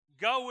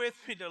go with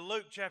me to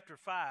Luke chapter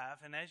 5,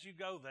 and as you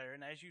go there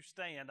and as you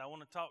stand, I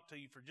want to talk to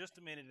you for just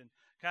a minute and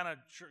kind of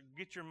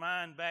get your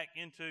mind back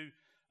into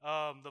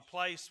the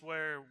place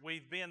where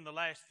we've been the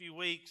last few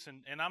weeks,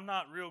 and I'm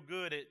not real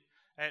good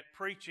at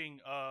preaching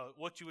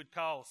what you would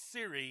call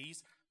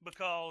series,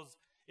 because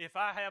if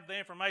I have the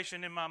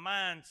information in my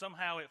mind,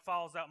 somehow it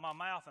falls out my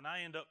mouth and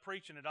I end up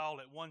preaching it all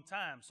at one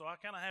time, so I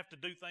kind of have to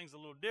do things a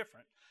little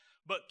different.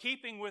 But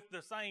keeping with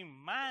the same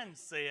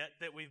mindset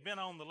that we've been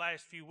on the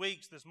last few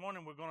weeks, this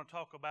morning we're going to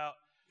talk about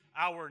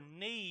our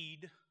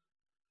need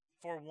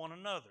for one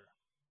another.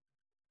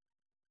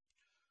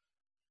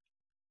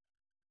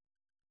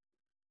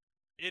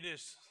 It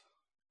is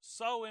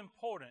so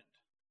important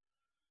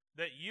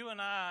that you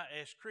and I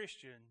as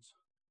Christians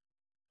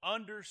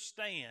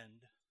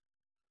understand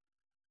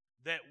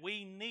that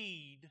we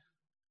need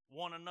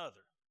one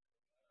another.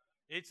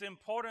 It's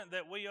important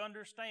that we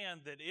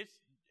understand that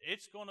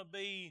it's going to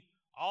be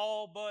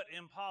all but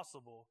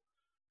impossible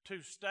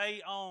to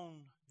stay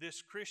on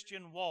this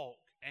Christian walk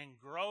and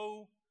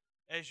grow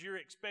as you're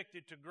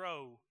expected to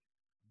grow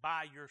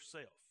by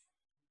yourself.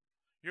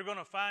 You're going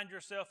to find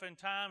yourself in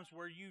times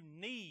where you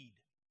need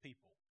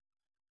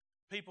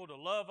people to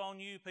love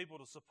on you, people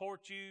to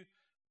support you,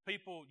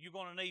 you're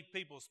going to need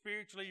people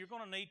spiritually, you're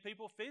going to need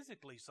people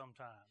physically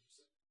sometimes.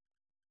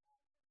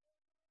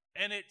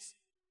 And it's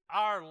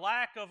our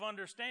lack of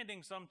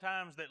understanding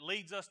sometimes that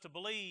leads us to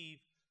believe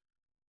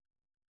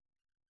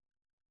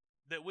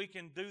that we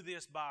can do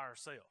this by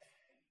ourselves.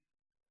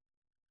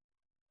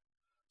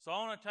 So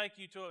I want to take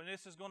you to it, and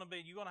this is going to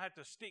be, you're going to have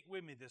to stick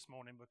with me this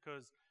morning,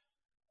 because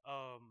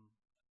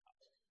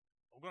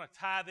we're going to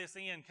tie this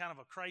in kind of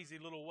a crazy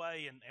little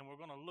way, and we're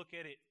going to look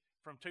at it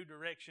from two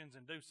directions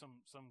and do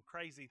some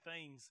crazy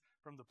things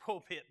from the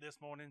pulpit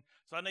this morning.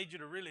 So I need you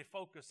to really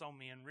focus on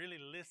me and really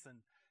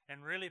listen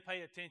and really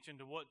pay attention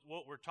to what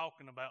we're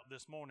talking about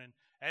this morning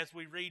as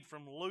we read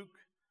from Luke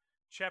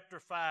chapter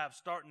 5,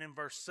 starting in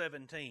verse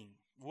 17.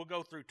 We'll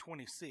go through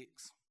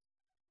 26.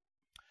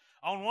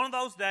 On one of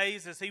those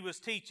days, as he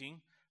was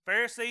teaching,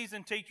 Pharisees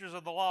and teachers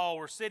of the law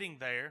were sitting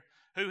there,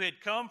 who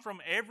had come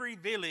from every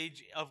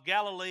village of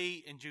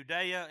Galilee and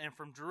Judea and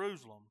from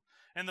Jerusalem.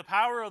 And the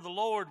power of the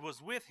Lord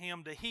was with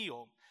him to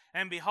heal.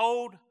 And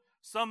behold,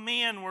 some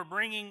men were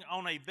bringing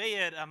on a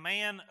bed a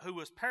man who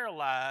was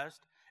paralyzed,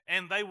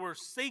 and they were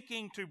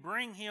seeking to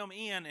bring him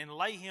in and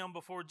lay him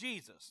before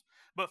Jesus.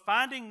 But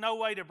finding no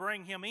way to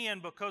bring him in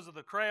because of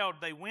the crowd,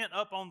 they went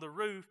up on the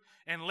roof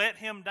and let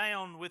him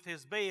down with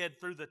his bed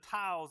through the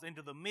tiles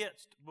into the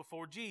midst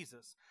before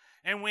Jesus.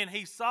 And when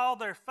he saw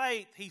their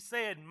faith, he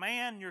said,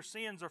 "Man, your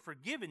sins are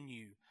forgiven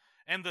you."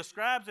 And the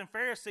scribes and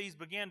Pharisees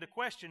began to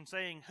question,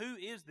 saying, "Who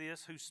is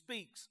this who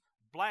speaks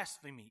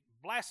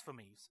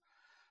blasphemies?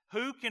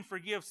 Who can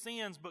forgive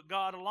sins but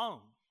God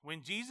alone?"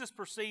 When Jesus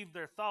perceived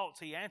their thoughts,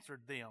 he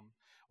answered them,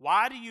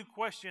 "Why do you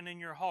question in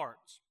your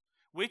hearts?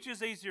 Which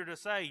is easier to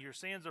say, 'Your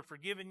sins are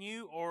forgiven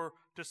you,' or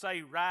to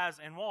say, 'Rise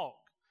and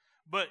walk'?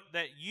 But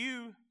that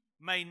you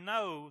may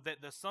know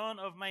that the Son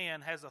of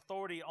Man has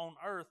authority on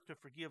earth to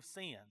forgive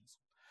sins."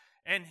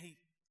 And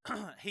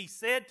he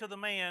said to the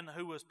man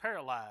who was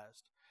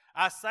paralyzed,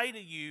 "I say to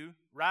you,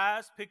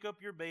 rise, pick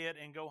up your bed,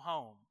 and go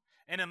home."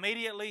 And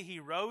immediately he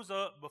rose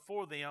up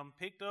before them,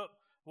 picked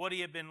up what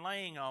he had been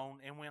laying on,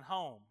 and went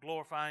home,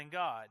 glorifying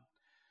God.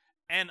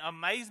 And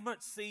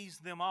amazement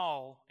seized them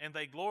all, and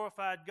they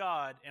glorified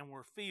God and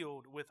were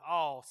filled with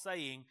awe,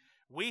 saying,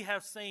 "We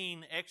have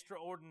seen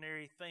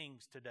extraordinary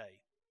things today."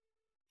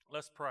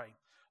 Let's pray.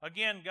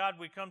 Again, God,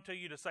 we come to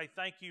you to say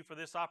thank you for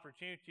this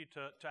opportunity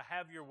to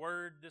have your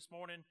word this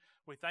morning.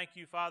 We thank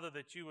you, Father,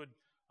 that you would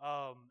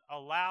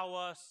allow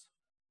us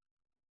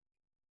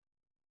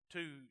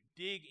to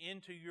dig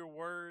into your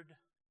word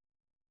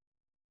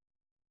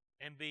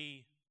and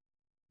be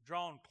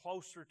drawn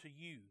closer to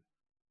you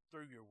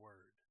through your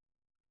word.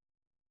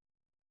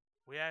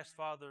 We ask,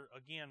 Father,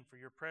 again, for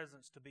your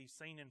presence to be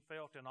seen and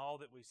felt in all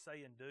that we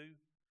say and do.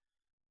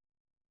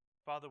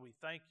 Father, we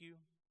thank you.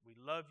 We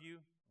love you.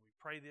 We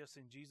pray this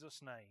in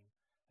Jesus' name.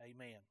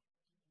 Amen.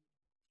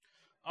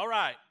 All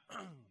right.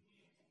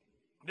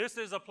 This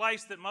is a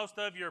place that most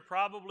of you are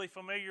probably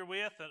familiar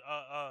with,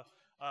 an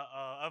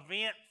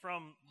event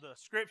from the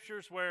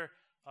Scriptures where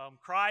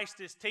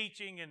Christ is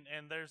teaching,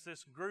 and there's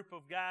this group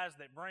of guys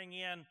that bring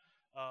in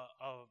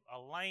a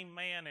lame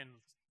man and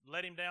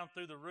let him down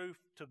through the roof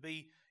to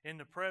be in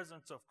the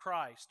presence of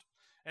Christ.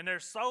 And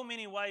there's so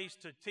many ways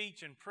to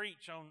teach and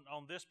preach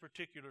on this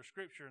particular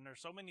Scripture, and there's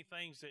so many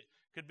things that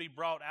could be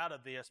brought out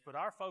of this. But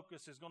our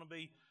focus is going to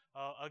be,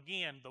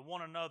 again, the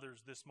one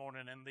another's this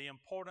morning, and the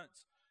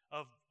importance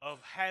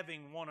of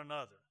having one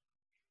another,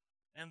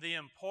 and the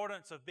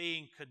importance of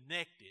being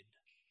connected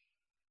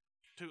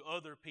to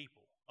other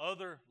people,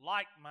 other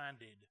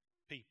like-minded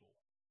people.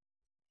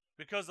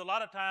 Because a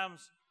lot of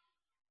times,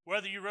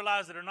 whether you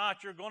realize it or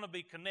not, you're going to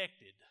be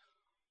connected.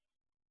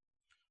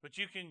 But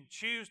you can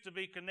choose to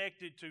be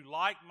connected to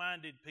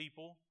like-minded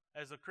people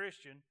as a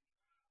Christian,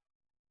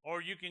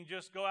 or you can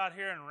just go out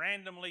here and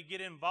randomly get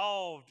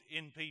involved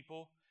in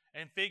people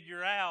and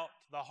figure out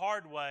the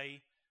hard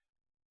way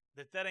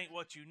that ain't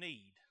what you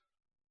need.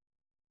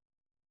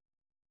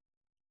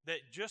 That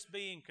just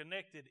being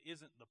connected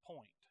isn't the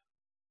point.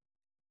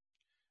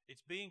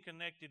 It's being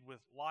connected with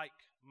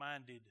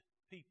like-minded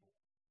people.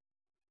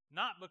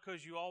 Not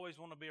because you always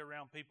want to be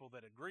around people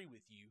that agree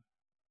with you,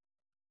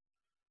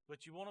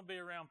 but you want to be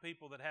around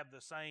people that have the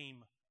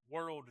same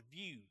world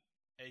view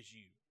as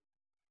you.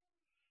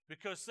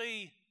 Because,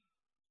 see,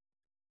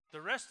 the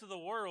rest of the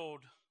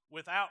world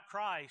without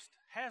Christ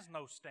has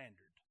no standard.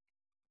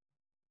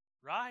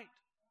 Right?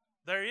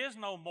 There is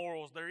no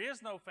morals. There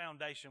is no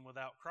foundation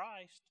without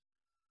Christ.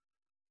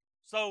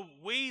 So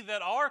we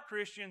that are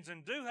Christians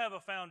and do have a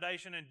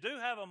foundation and do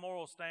have a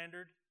moral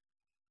standard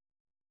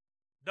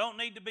don't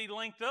need to be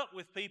linked up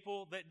with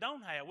people that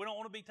don't have. We don't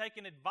want to be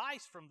taking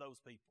advice from those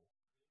people.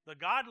 The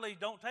godly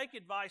don't take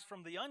advice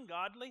from the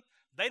ungodly.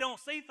 They don't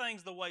see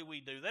things the way we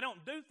do. They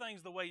don't do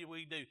things the way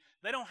we do.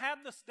 They don't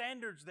have the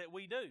standards that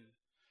we do.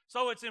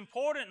 So it's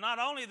important not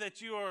only that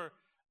you are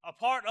a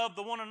part of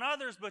the one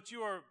another's, but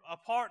you are a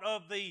part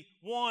of the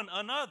one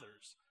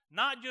another's,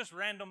 not just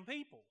random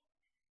people.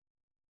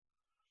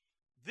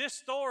 This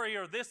story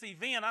or this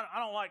event, I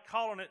don't like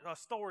calling it a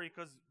story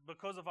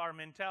because of our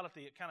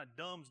mentality, it kind of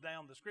dumbs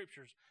down the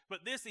Scriptures.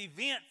 But this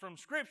event from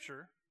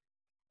Scripture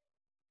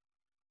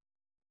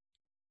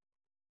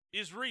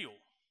is real.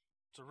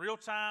 It's a real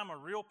time, a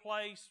real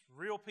place,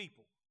 real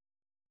people.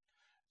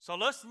 So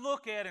let's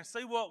look at and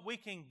see what we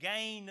can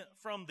gain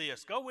from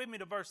this. Go with me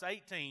to verse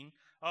 18.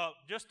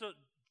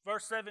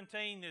 Verse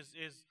 17 is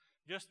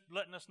just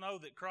letting us know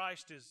that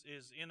Christ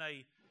is in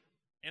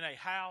a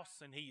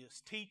house and He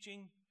is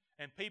teaching.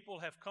 And people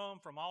have come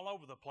from all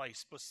over the place.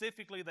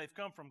 Specifically, they've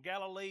come from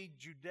Galilee,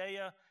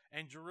 Judea,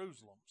 and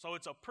Jerusalem. So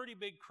it's a pretty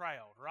big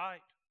crowd,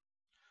 right?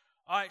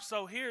 All right,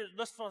 so here,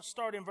 let's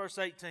start in verse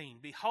 18.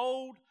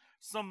 Behold,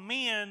 some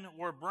men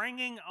were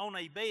bringing on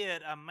a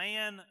bed a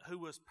man who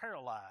was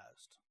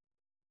paralyzed.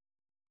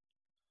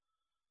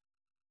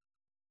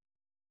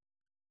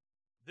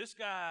 This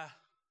guy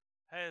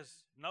has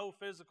no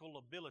physical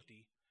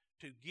ability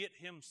to get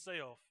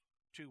himself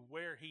to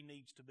where he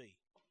needs to be.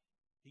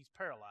 He's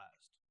paralyzed.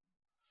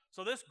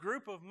 So this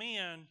group of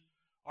men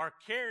are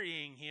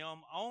carrying him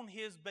on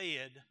his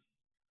bed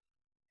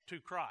to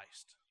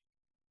Christ.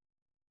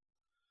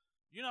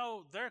 You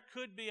know, there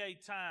could be a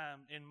time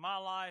in my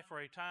life or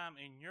a time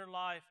in your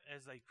life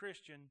as a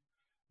Christian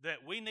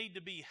that we need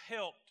to be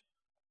helped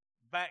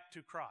back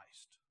to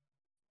Christ.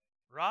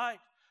 Right?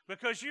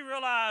 Because you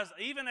realize,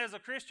 even as a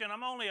Christian,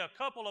 I'm only a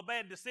couple of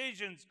bad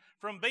decisions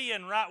from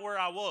being right where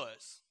I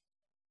was.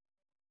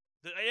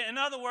 In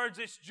other words,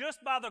 it's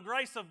just by the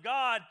grace of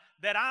God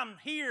that I'm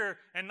here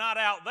and not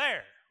out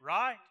there,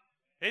 right?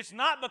 It's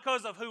not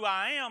because of who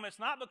I am. It's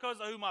not because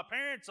of who my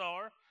parents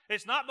are.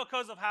 It's not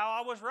because of how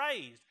I was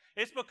raised.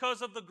 It's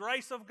because of the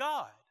grace of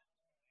God.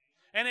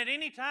 And at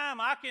any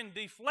time, I can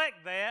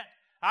deflect that.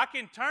 I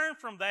can turn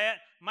from that,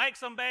 make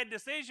some bad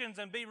decisions,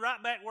 and be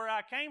right back where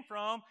I came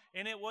from,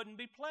 and it wouldn't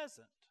be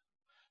pleasant.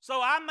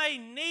 So I may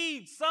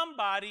need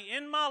somebody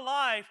in my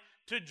life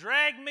to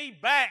drag me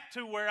back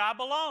to where I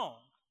belong.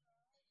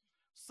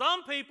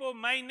 Some people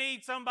may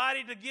need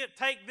somebody to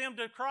take them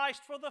to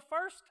Christ for the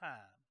first time.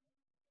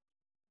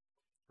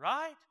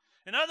 Right?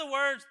 In other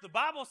words, the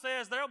Bible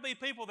says there will be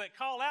people that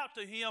call out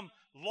to Him,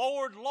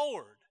 Lord,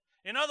 Lord.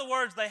 In other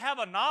words, they have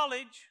a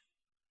knowledge.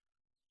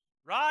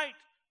 Right?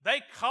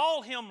 They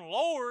call Him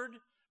Lord,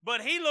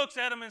 but He looks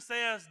at them and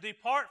says,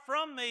 Depart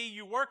from me,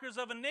 you workers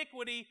of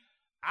iniquity.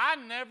 I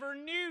never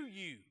knew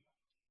you.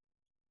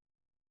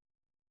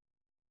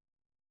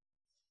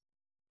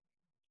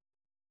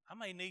 I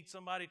may need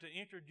somebody to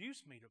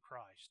introduce me to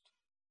Christ.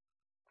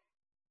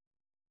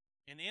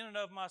 And in and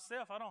of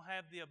myself, I don't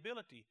have the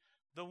ability.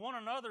 The one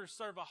another's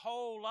serve a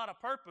whole lot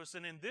of purpose.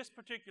 And in this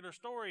particular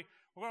story,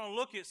 we're going to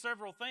look at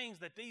several things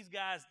that these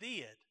guys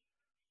did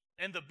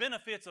and the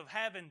benefits of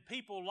having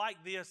people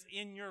like this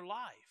in your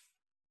life.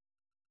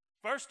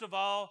 First of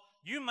all,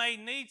 you may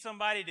need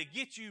somebody to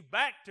get you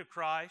back to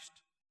Christ,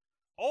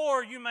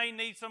 or you may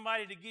need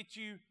somebody to get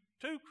you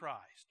to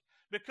Christ.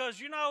 Because,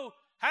 you know,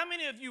 how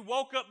many of you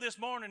woke up this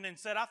morning and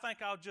said, I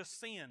think I'll just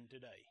sin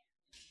today?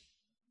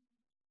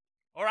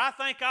 Or I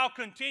think I'll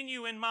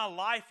continue in my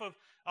life of...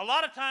 A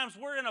lot of times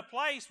we're in a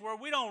place where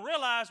we don't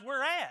realize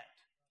we're at.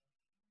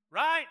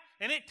 Right?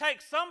 And it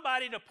takes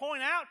somebody to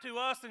point out to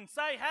us and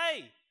say,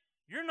 hey,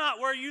 you're not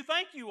where you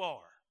think you are.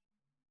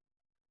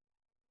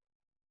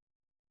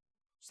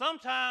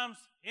 Sometimes,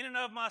 in and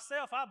of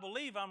myself, I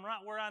believe I'm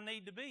right where I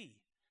need to be.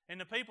 And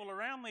the people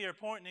around me are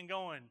pointing and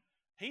going,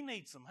 he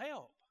needs some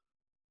help.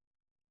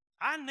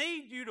 I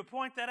need you to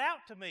point that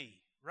out to me,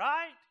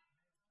 right?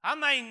 I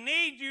may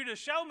need you to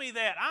show me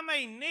that. I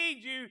may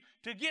need you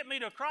to get me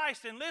to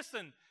Christ. And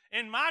listen,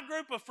 in my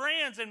group of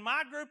friends, in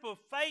my group of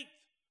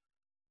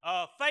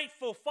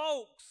faithful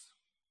folks,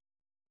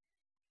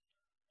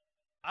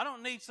 I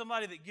don't need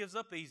somebody that gives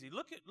up easy.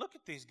 Look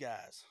at these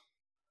guys.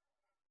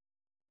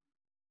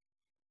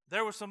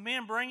 There were some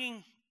men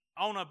bringing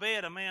on a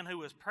bed a man who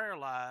was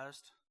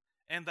paralyzed,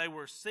 and they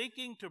were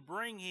seeking to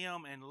bring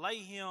him and lay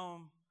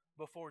him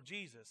before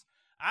Jesus.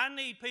 I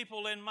need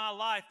people in my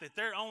life that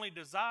their only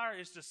desire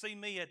is to see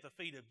me at the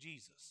feet of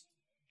Jesus.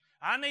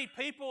 I need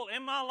people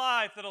in my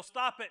life that'll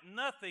stop at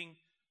nothing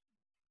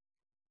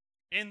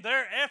in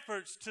their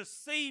efforts to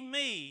see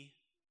me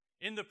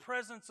in the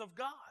presence of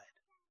God.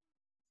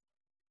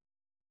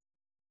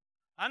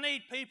 I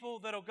need people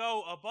that'll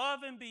go above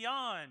and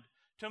beyond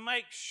to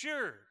make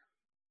sure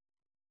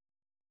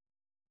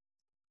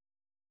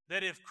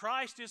that if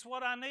Christ is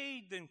what I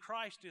need, then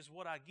Christ is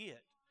what I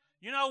get.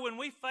 You know, when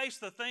we face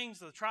the things,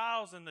 the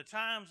trials and the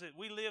times that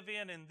we live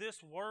in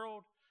this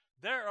world,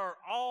 there are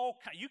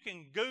you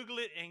can Google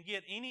it and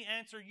get any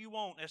answer you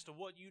want as to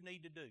what you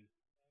need to do.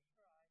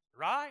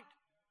 Right?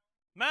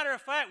 Matter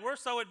of fact, we're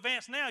so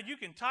advanced now, you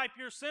can type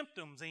your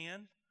symptoms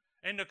in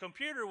and the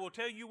computer will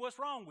tell you what's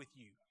wrong with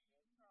you.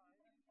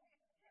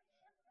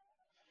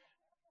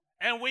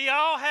 And we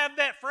all have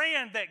that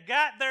friend that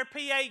got their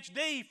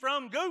PhD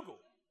from Google.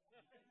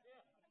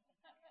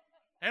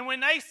 And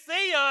when they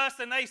see us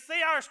and they see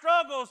our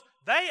struggles,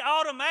 they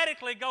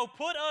automatically go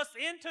put us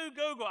into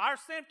Google, our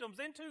symptoms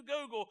into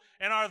Google,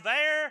 and are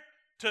there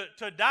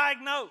to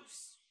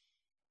diagnose.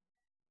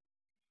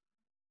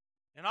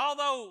 And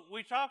although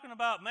we're talking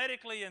about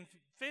medically and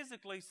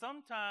physically,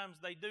 sometimes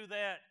they do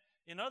that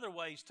in other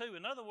ways too.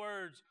 In other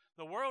words,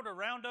 the world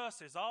around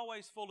us is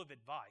always full of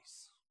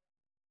advice.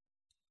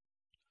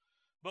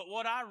 But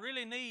what I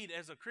really need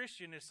as a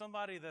Christian is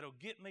somebody that'll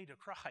get me to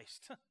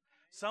Christ.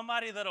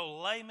 Somebody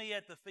that'll lay me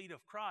at the feet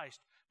of Christ.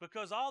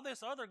 Because all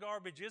this other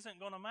garbage isn't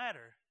going to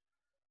matter.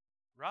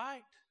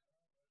 Right?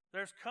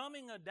 There's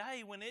coming a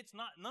day when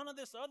none of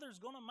this other is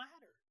going to matter.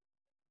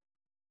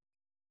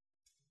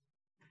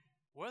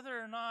 Whether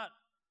or not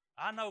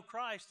I know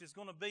Christ is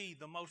going to be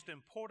the most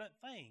important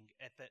thing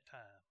at that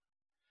time.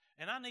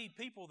 And I need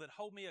people that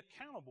hold me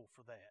accountable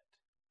for that.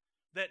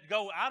 That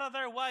go out of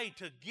their way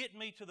to get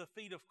me to the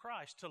feet of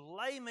Christ, to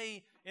lay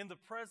me in the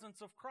presence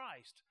of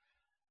Christ.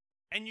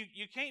 And you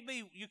can't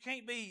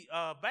be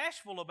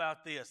bashful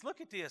about this.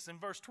 Look at this in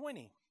verse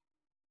 20.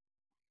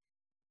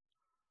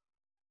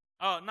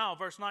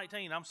 Verse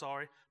 19, I'm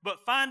sorry.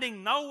 But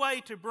finding no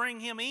way to bring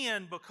him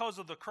in because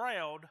of the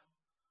crowd,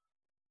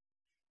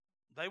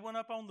 they went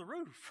up on the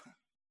roof.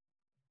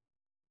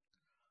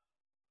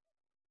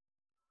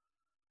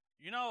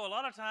 You know, a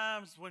lot of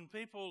times when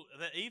people,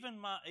 that even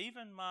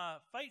my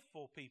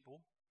faithful people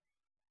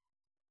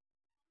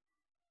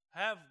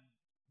have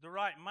the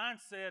right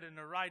mindset and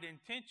the right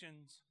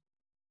intentions,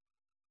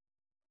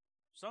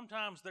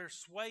 sometimes they're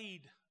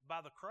swayed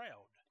by the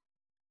crowd.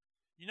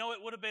 You know, it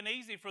would have been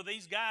easy for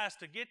these guys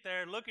to get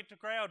there, look at the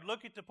crowd,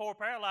 look at the poor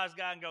paralyzed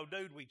guy and go,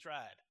 dude, we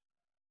tried.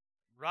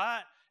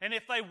 Right? And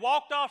if they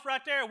walked off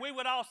right there, we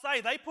would all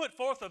say they put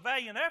forth a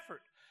valiant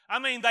effort. I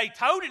mean, they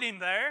toted him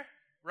there,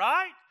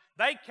 right?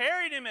 They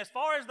carried him as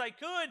far as they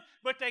could,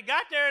 but they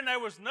got there and there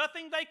was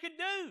nothing they could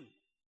do.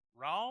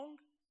 Wrong.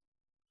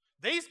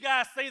 These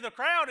guys see the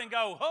crowd and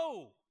go,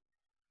 oh,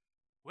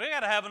 we got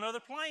to have another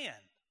plan.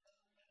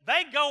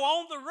 They go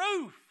on the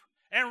roof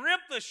and rip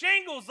the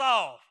shingles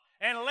off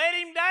and let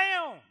him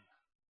down.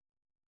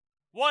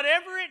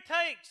 Whatever it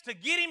takes to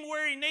get him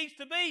where he needs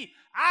to be.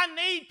 I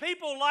need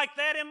people like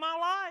that in my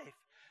life.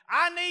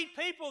 I need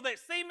people that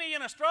see me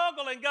in a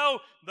struggle and go,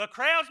 the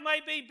crowds may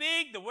be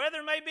big, the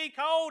weather may be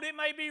cold, it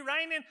may be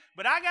raining,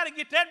 but I got to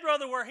get that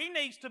brother where he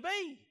needs to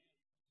be.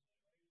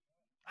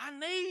 I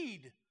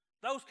need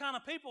those kind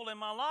of people in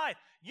my life.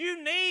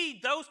 You need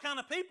those kind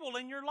of people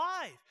in your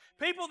life.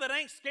 People that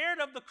ain't scared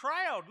of the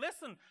crowd.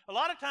 Listen, a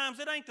lot of times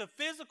it ain't the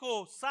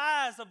physical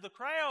size of the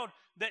crowd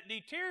that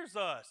deters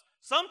us.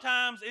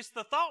 Sometimes it's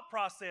the thought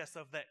process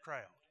of that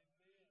crowd.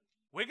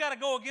 We got to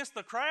go against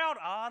the crowd?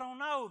 I don't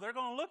know. They're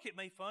going to look at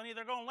me funny.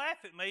 They're going to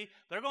laugh at me.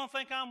 They're going to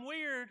think I'm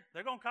weird.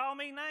 They're going to call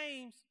me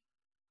names.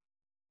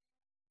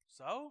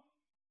 So?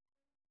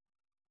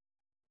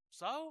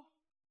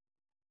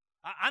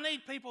 I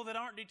need people that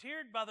aren't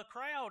deterred by the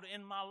crowd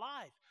in my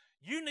life.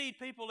 You need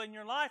people in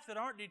your life that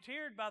aren't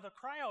deterred by the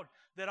crowd,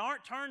 that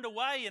aren't turned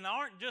away and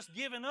aren't just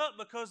giving up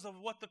because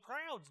of what the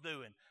crowd's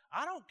doing.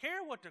 I don't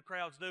care what the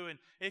crowd's doing.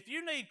 If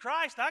you need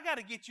Christ, I got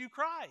to get you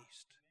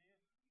Christ.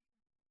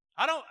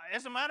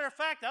 As a matter of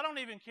fact, I don't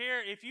even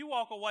care if you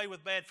walk away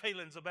with bad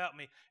feelings about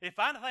me. If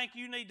I think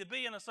you need to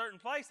be in a certain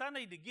place, I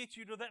need to get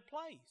you to that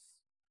place.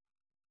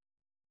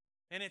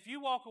 And if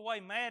you walk away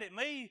mad at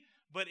me,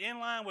 but in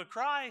line with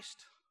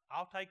Christ,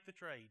 I'll take the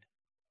trade.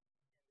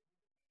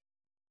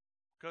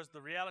 Because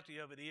the reality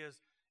of it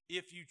is,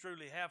 if you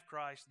truly have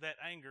Christ, that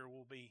anger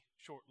will be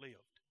short-lived.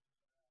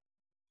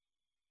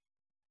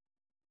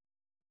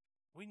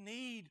 We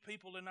need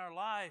people in our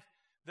life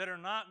that are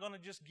not going to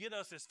just get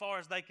us as far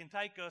as they can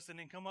take us and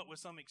then come up with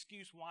some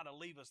excuse why to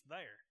leave us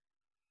there.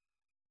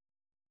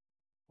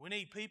 We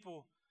need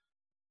people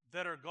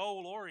that are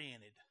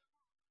goal-oriented,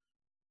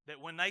 that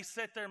when they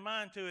set their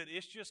mind to it,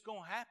 it's just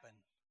going to happen.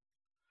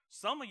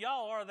 Some of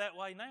y'all are that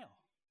way now.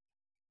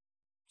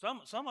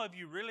 Some of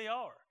you really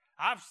are.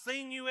 I've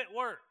seen you at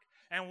work,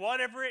 and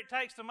whatever it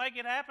takes to make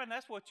it happen,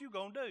 that's what you're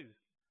going to do.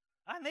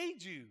 I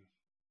need you.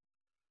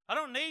 I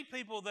don't need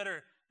people that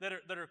are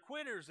that are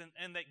quitters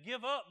and that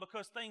give up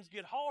because things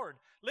get hard.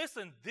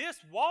 Listen, this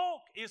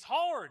walk is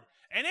hard,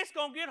 and it's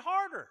going to get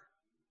harder.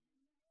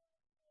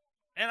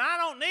 And I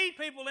don't need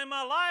people in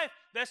my life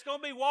that's going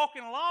to be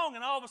walking along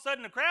and all of a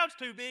sudden the crowd's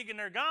too big and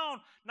they're gone.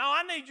 No,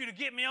 I need you to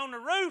get me on the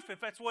roof if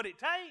that's what it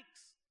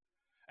takes.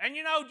 And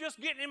you know,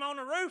 just getting him on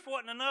the roof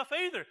wasn't enough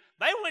either.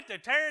 They went to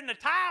tearing the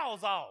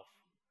tiles off.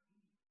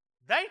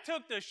 They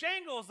took the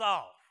shingles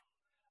off.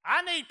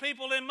 I need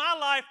people in my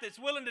life that's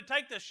willing to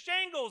take the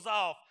shingles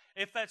off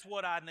if that's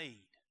what I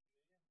need.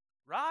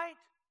 Right?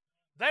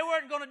 They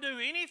weren't going to do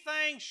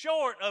anything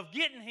short of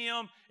getting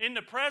him in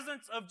the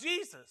presence of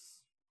Jesus.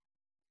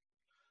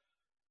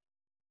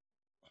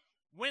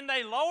 When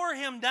they lower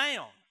him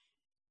down,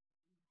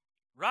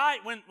 right?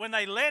 When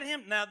they let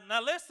him, now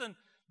listen,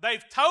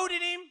 they've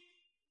toted him,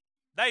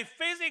 they've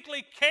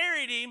physically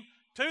carried him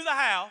to the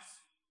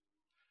house,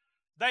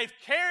 they've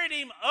carried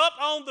him up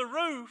on the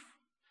roof,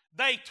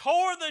 they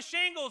tore the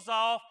shingles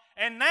off,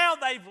 and now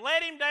they've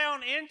let him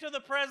down into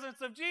the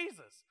presence of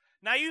Jesus.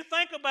 Now you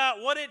think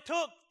about what it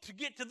took to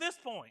get to this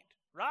point,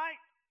 right?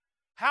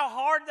 How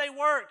hard they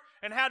worked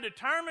and how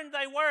determined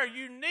they were.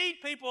 You need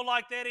people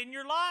like that in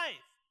your life.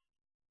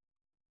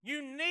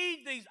 You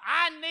need these.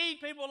 I need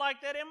people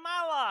like that in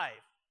my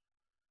life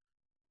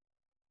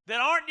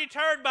that aren't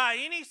deterred by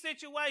any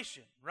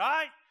situation,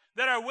 right?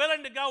 That are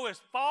willing to go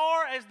as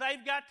far as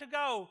they've got to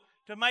go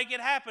to make it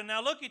happen.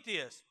 Now look at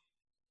this.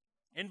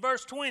 In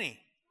verse 20.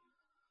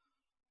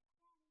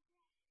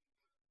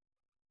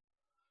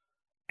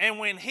 And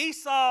when he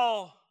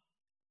saw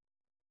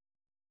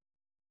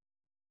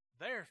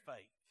their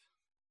faith,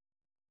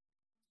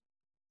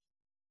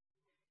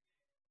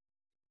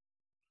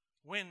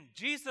 when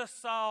Jesus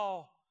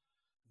saw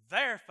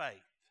their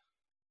faith,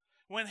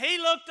 when he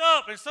looked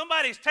up and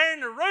somebody's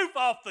tearing the roof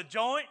off the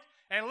joint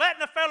and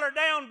letting the feller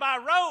down by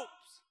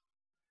ropes,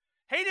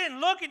 he didn't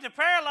look at the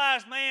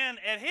paralyzed man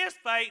at his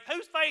faith.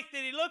 Whose faith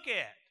did he look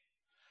at?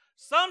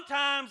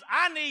 Sometimes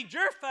I need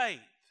your faith.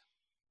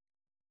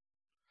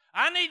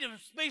 I need to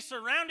be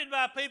surrounded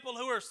by people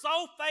who are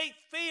so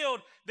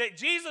faith-filled that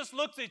Jesus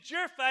looks at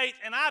your faith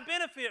and I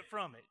benefit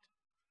from it.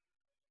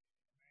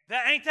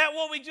 Ain't that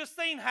what we just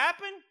seen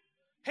happen?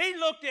 He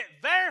looked at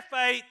their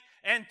faith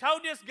and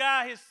told this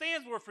guy his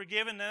sins were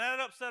forgiven, and that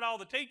upset all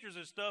the teachers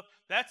and stuff.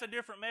 That's a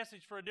different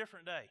message for a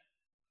different day.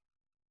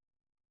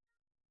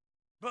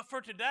 But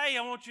for today,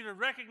 I want you to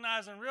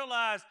recognize and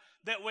realize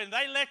that when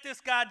they let this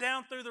guy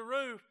down through the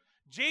roof,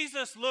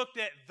 Jesus looked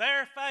at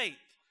their faith.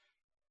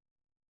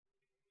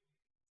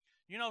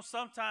 You know,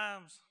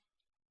 sometimes,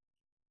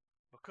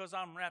 because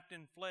I'm wrapped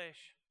in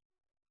flesh,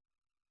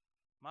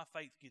 my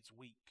faith gets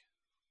weak.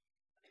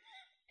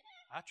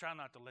 I try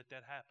not to let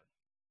that happen.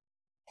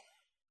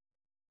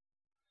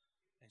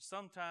 And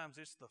sometimes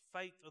it's the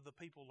faith of the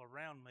people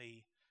around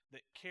me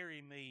that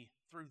carry me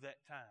through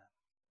that time.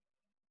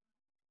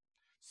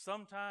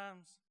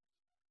 Sometimes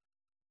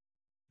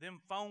them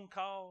phone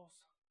calls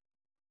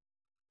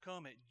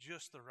come at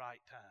just the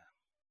right time.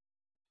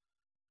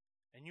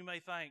 And you may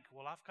think,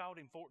 well, I've called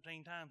him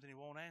 14 times and he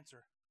won't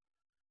answer.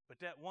 But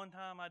that one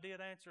time I did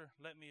answer,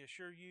 let me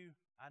assure you,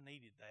 I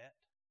needed that.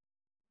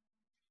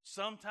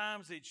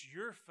 Sometimes it's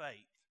your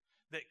faith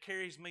that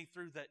carries me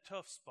through that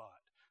tough spot.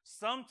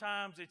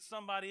 Sometimes it's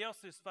somebody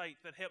else's faith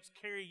that helps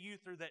carry you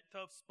through that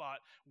tough spot.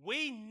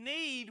 We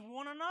need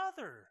one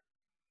another.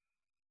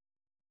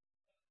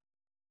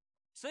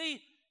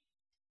 See,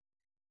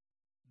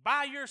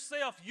 by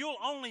yourself, you'll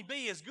only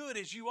be as good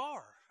as you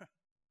are.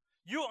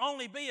 You'll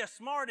only be as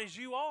smart as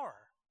you are,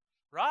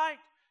 right?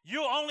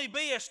 You'll only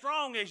be as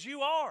strong as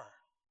you are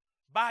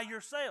by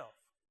yourself.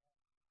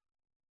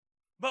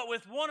 But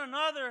with one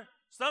another,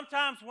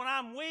 sometimes when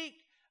I'm weak,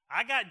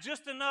 I got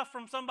just enough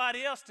from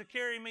somebody else to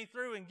carry me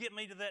through and get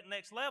me to that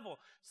next level.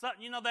 So,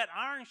 you know, that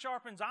iron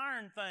sharpens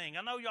iron thing.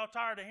 I know y'all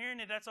tired of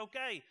hearing it. That's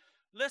okay.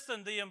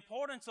 Listen, the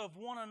importance of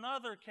one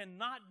another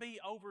cannot be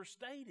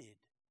overstated.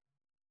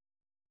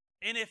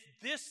 And if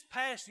this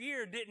past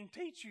year didn't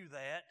teach you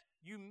that,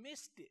 you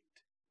missed it.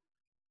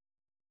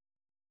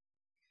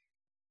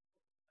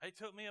 It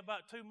took me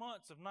about 2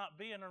 months of not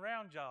being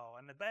around y'all.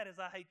 And as bad as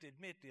I hate to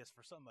admit this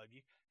for some of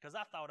you, because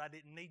I thought I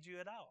didn't need you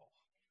at all.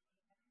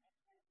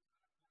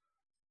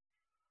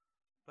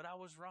 But I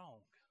was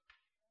wrong.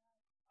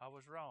 I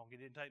was wrong.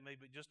 It didn't take me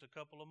but just a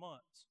couple of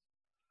months.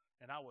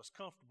 And I was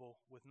comfortable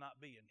with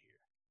not being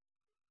here.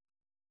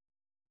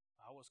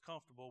 I was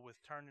comfortable with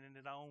turning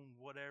it on,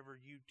 whatever,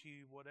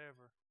 YouTube,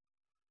 whatever,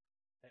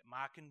 at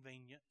my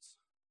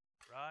convenience,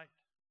 right?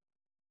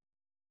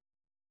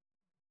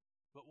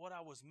 But what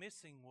I was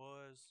missing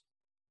was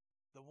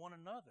the one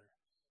another.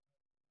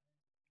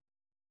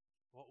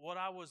 What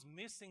I was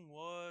missing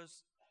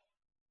was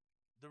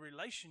the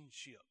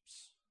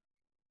relationships,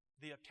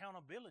 the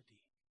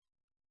accountability.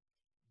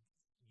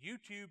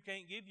 YouTube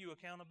can't give you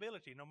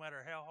accountability no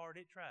matter how hard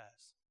it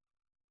tries.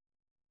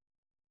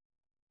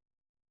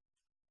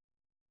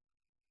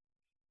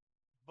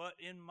 But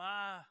in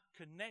my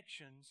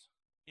connections,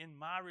 in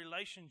my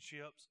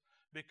relationships,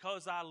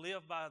 because I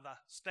live by the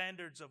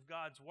standards of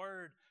God's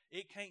Word,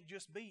 it can't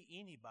just be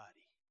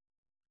anybody.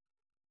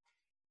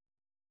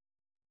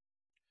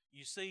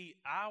 You see,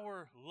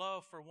 our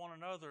love for one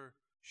another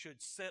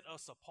should set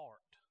us apart.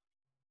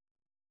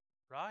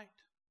 Right?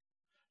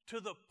 To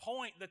the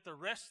point that the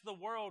rest of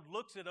the world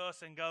looks at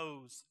us and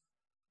goes,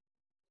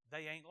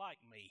 they ain't like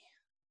me.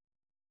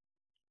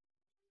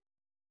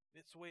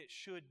 It's the way it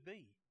should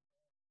be.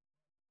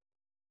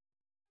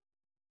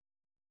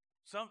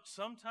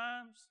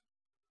 Sometimes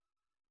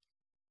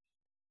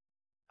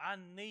I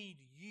need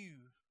you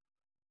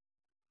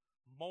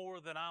more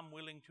than I'm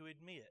willing to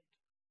admit.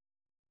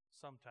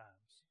 Sometimes.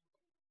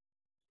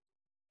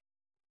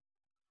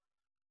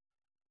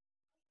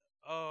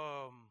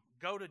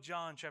 Go to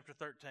John chapter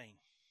 13.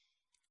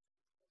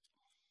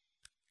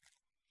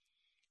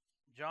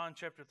 John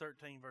chapter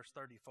 13, verse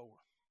 34.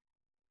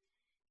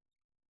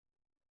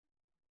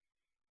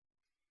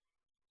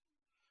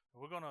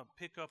 We're going to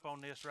pick up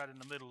on this right in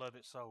the middle of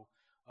it, so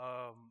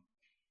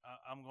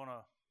I'm going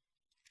to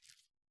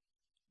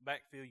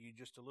backfill you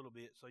just a little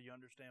bit so you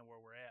understand where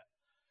we're at.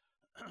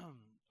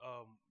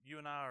 You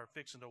and I are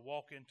fixing to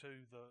walk into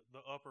the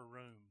upper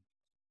room,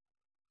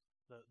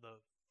 the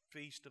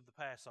feast of the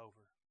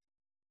Passover.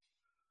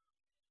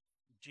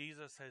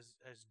 Jesus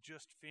has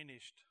just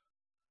finished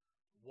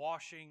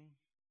washing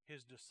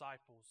his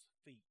disciples'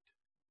 feet.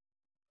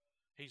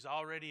 He's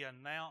already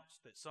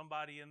announced that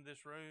somebody in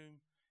this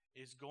room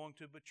is going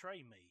to betray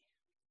me.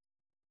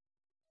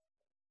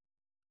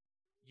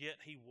 Yet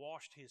he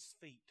washed his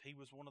feet. He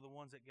was one of the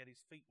ones that got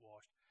his feet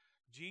washed.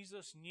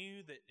 Jesus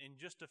knew that in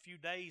just a few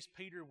days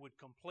Peter would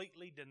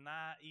completely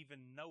deny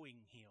even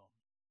knowing him.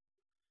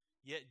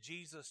 Yet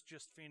Jesus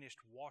just finished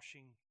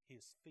washing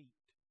his feet.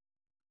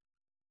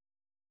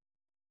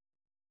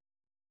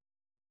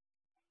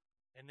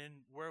 And then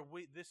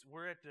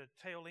we're at the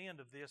tail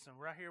end of this, and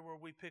right here where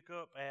we pick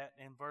up at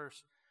in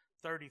verse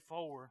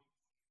 34,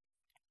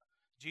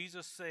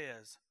 Jesus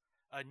says,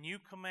 "A new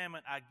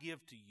commandment I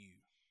give to you,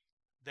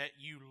 that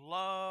you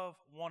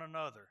love one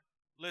another."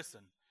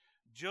 Listen,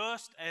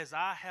 just as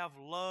I have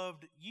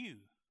loved you,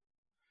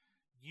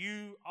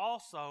 you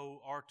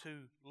also are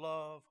to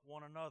love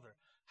one another.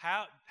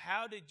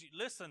 How did you,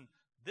 listen,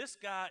 this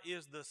guy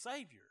is the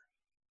Savior.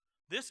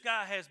 This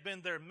guy has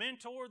been their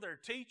mentor, their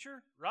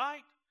teacher,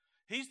 right?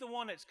 He's the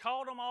one that's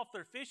called them off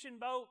their fishing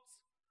boats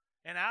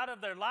and out of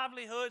their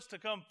livelihoods to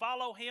come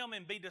follow him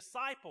and be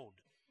discipled.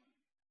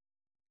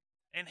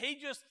 And he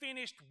just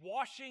finished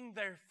washing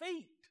their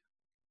feet.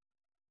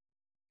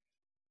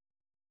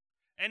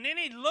 And then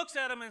he looks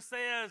at them and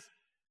says,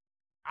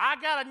 I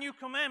got a new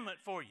commandment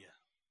for you.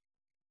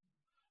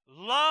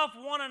 Love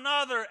one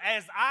another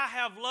as I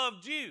have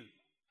loved you.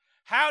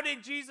 How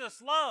did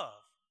Jesus love?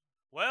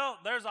 Well,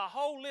 there's a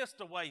whole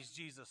list of ways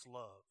Jesus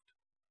loved.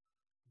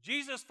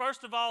 Jesus,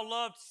 first of all,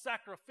 loved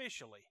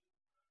sacrificially.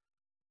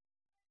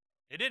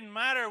 It didn't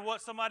matter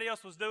what somebody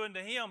else was doing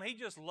to him. He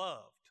just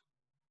loved.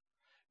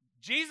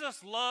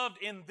 Jesus loved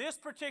in this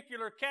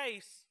particular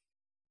case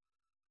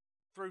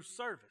through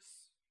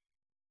service.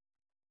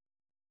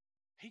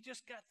 He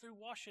just got through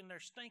washing their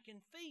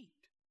stinking feet.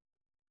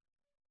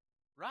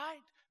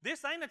 Right?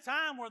 This ain't a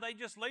time where they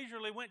just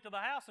leisurely went to the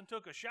house and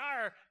took a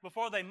shower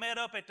before they met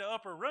up at the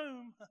upper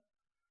room.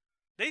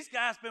 These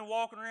guys been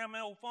walking around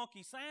in old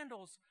funky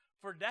sandals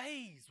for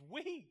days,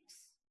 weeks.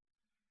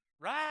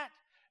 Right?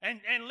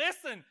 And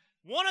listen,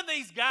 one of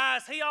these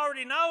guys he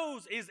already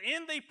knows is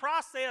in the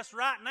process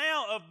right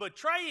now of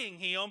betraying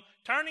him,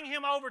 turning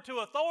him over to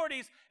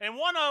authorities, and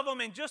one of them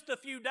in just a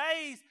few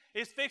days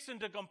is fixing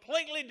to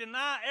completely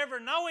deny ever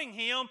knowing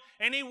him,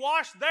 and he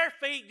washed their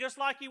feet just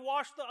like he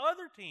washed the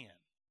other 10.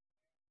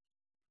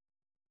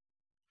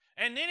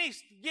 And then he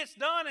gets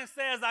done and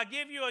says, I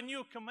give you a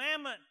new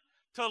commandment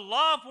to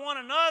love one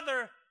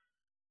another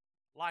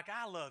like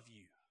I love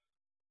you.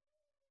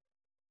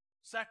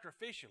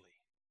 Sacrificially.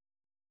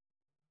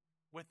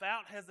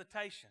 Without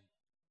hesitation.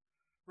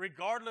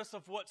 Regardless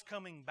of what's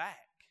coming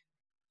back.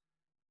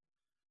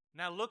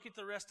 Now look at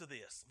the rest of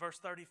this. Verse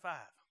 35.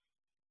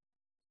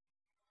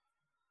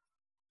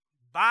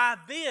 By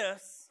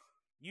this,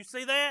 you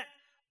see that?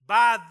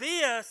 By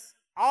this,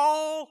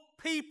 all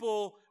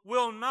people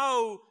will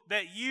know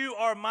that you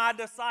are my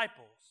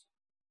disciples.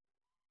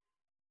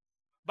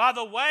 By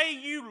the way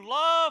you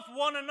love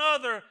one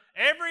another,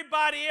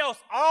 everybody else,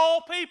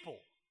 all people,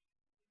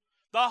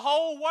 the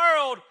whole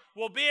world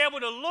will be able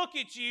to look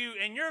at you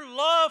and your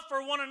love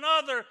for one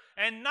another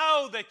and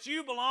know that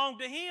you belong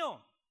to Him.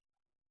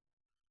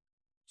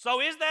 So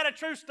is that a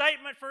true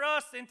statement for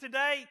us in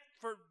today?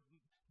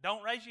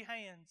 Don't raise your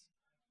hands.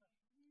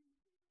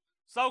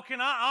 So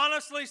can I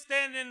honestly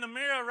stand in the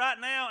mirror right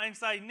now and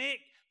say, Nick,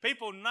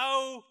 people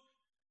know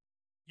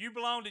you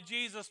belong to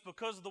Jesus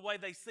because of the way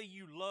they see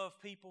you love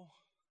people?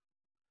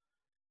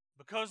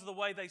 Because of the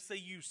way they see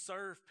you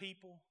serve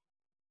people?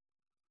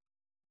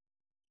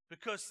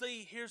 Because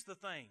see, here's the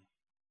thing.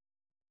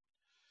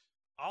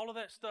 All of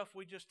that stuff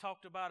we just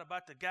talked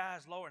about the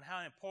guys, Lord, and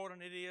how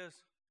important it is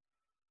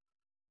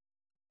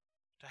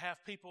to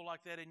have people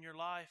like that in your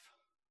life,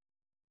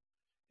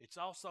 it's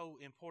also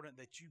important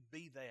that you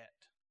be that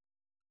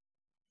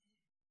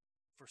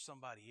for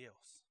somebody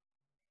else.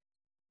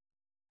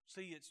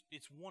 See,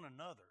 it's one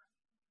another.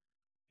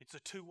 It's a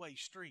two-way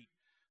street.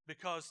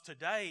 Because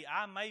today,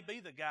 I may be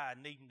the guy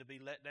needing to be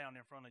let down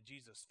in front of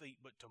Jesus' feet,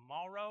 but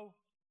tomorrow,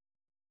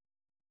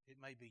 it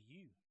may be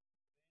you.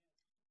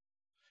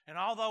 And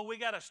although we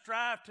got to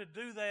strive to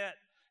do that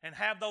and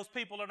have those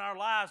people in our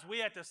lives,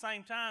 we at the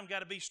same time got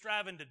to be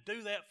striving to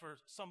do that for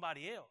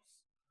somebody else.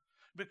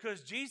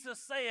 Because Jesus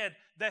said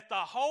that the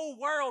whole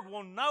world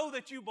will know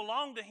that you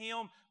belong to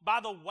Him by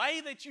the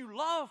way that you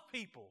love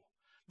people,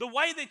 the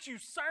way that you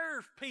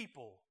serve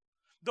people,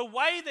 the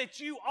way that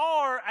you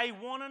are a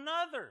one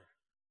another.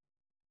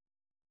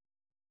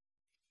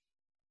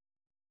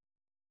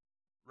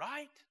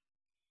 Right?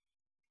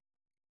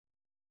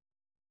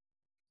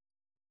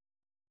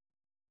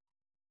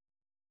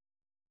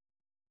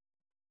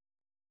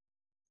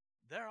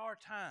 There are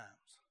times,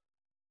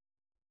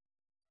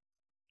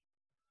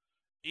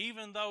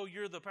 even though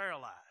you're the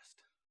paralyzed,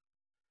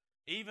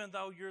 even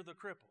though you're the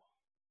cripple,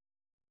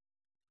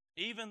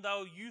 even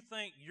though you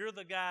think you're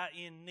the guy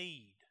in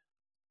need,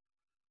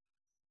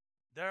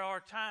 there are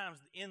times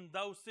in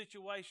those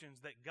situations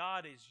that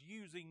God is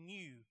using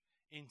you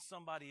in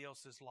somebody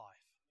else's life.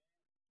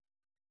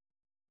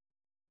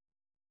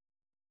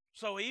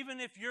 So even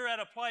if you're at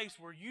a place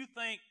where you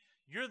think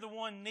you're the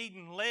one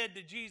needing led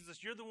to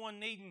Jesus, you're the one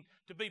needing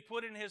to be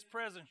put in His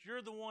presence,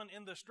 you're the one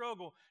in the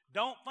struggle,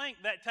 don't think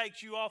that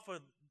takes you off of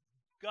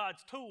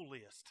God's tool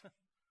list.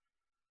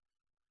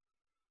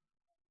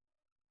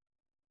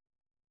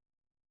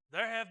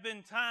 There have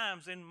been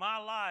times in my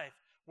life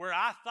where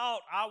I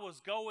thought I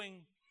was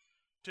going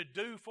to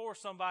do for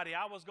somebody,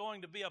 I was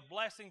going to be a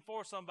blessing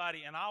for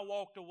somebody, and I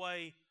walked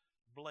away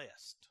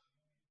blessed.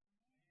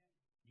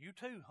 You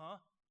too, huh?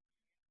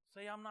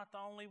 See, I'm not the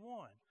only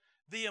one.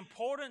 The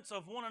importance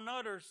of one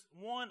another's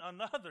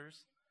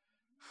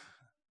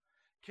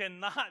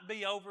cannot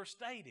be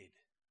overstated.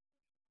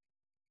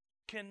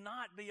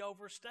 Cannot be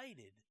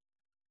overstated.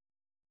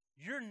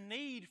 Your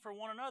need for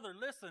one another.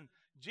 Listen,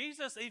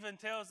 Jesus even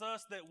tells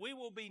us that we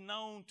will be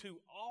known to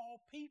all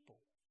people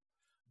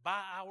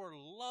by our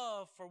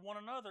love for one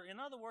another. In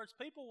other words,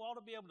 people ought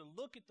to be able to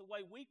look at the way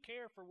we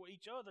care for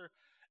each other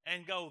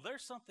and go,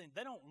 there's something,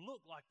 they don't look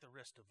like the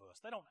rest of us.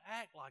 They don't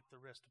act like the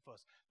rest of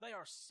us. They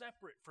are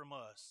separate from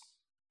us.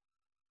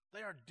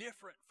 They are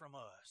different from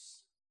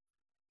us.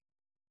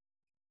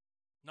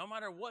 No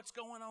matter what's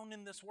going on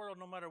in this world,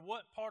 no matter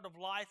what part of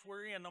life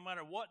we're in, no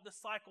matter what the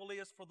cycle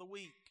is for the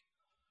week,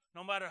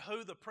 no matter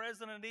who the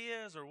president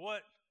is or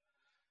what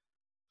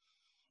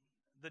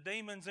the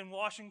demons in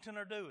Washington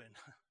are doing,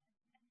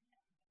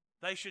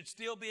 they should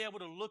still be able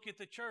to look at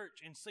the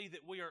church and see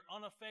that we are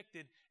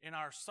unaffected in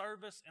our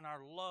service and our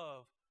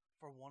love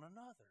for one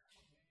another.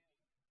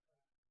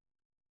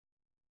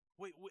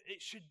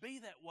 It should be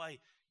that way.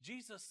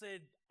 Jesus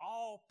said,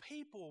 all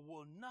people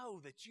will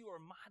know that you are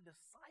my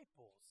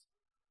disciples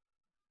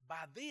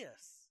by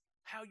this,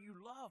 how you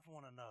love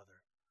one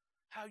another,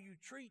 how you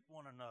treat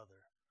one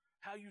another,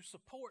 how you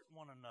support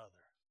one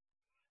another,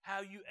 how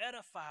you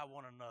edify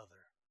one another.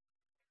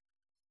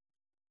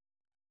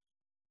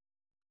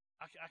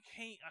 I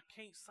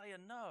can't say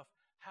enough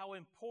how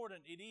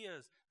important it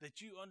is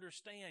that you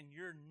understand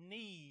your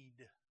need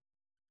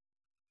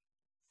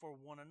for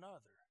one another.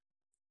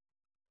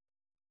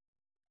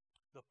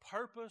 The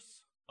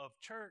purpose of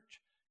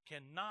church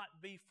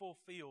cannot be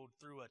fulfilled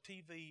through a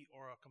TV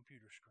or a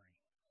computer screen.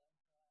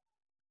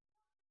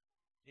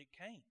 It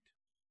can't.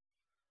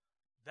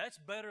 That's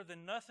better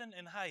than nothing.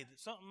 And hey,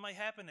 something may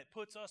happen that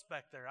puts us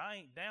back there. I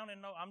ain't down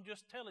in no. I'm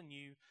just telling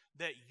you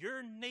that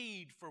your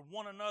need for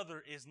one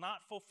another is not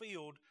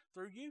fulfilled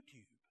through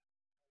YouTube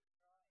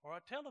or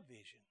a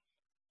television.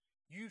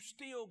 You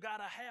still got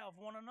to have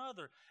one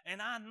another.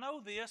 And I know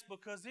this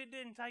because it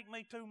didn't take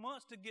me 2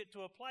 months to get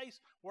to a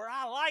place where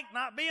I like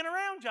not being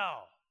around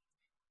y'all.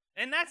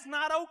 And that's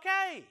not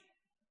okay.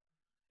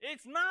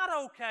 It's not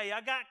okay. I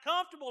got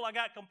comfortable. I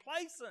got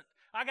complacent.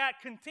 I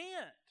got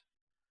content.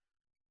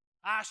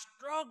 I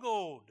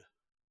struggled.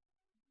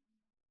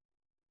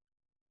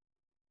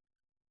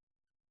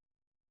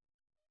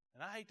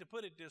 And I hate to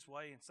put it this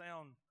way and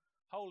sound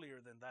holier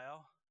than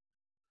thou,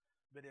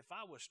 but if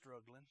I was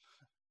struggling,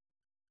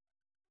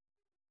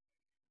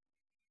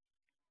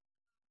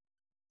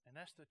 and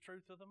that's the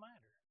truth of the matter.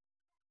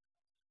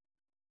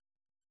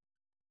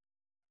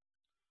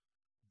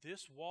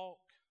 This walk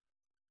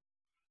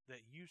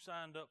that you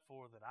signed up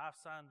for, that I've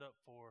signed up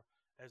for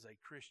as a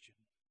Christian,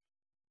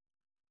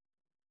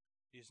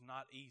 is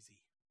not easy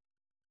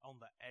on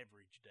the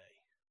average day.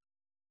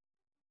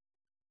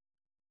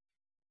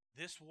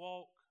 This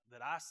walk that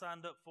I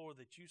signed up for,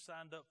 that you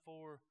signed up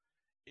for,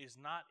 is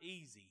not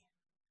easy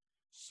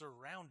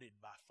surrounded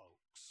by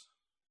folks.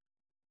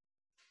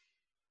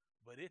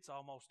 But it's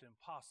almost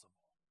impossible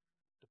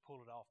to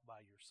pull it off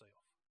by yourself.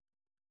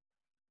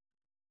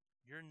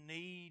 Your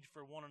need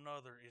for one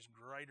another is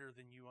greater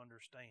than you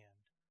understand.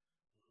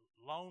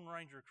 Lone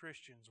Ranger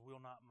Christians will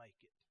not make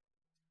it.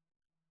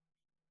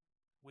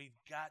 We've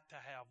got to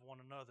have one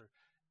another.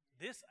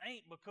 This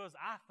ain't because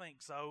I think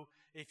so.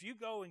 If you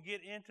go and get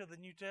into the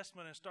New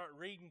Testament and start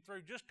reading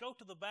through, just go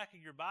to the back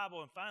of your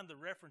Bible and find the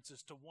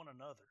references to one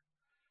another.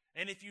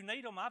 And if you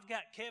need them, I've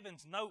got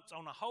Kevin's notes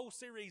on a whole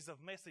series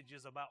of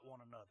messages about one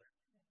another.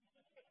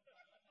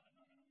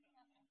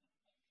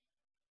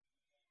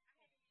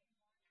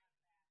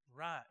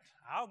 Right.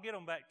 I'll get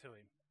them back to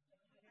him.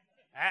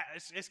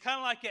 It's kind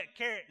of like that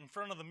carrot in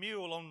front of the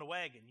mule on the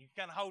wagon. You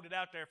kind of hold it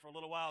out there for a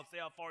little while and see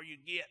how far you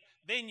get.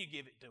 Then you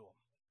give it to them.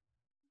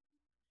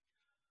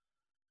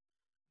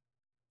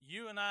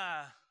 You and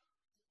I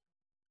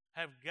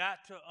have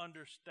got to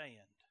understand,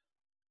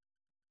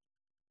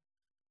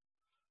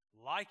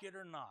 like it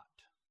or not,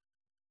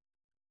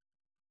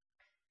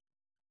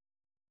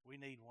 we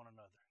need one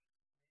another.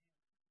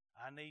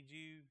 I need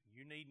you.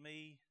 You need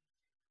me.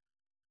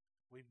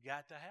 We've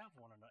got to have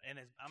one another. And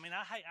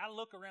I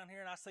look around here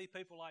and I see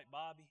people like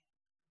Bobby,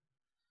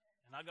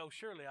 and I go,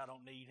 surely I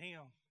don't need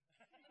him.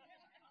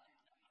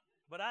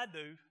 But I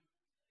do.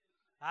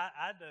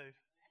 I do.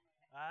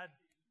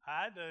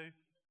 I do.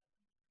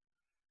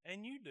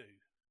 And you do.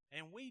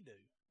 And we do.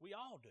 We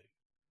all do.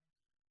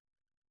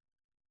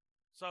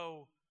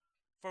 So,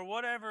 for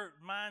whatever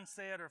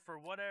mindset or for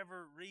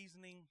whatever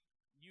reasoning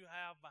you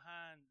have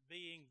behind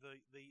being the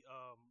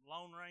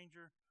Lone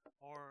Ranger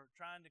or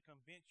trying to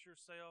convince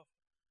yourself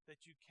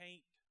that you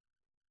can't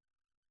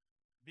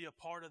be a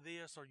part of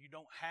this or you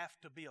don't have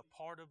to be a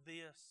part of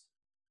this,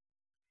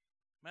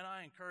 man,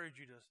 I encourage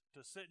you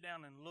to sit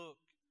down and look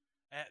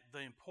at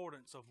the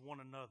importance of one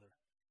another.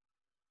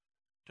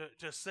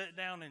 To sit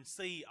down and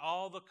see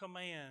all the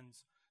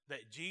commands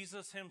that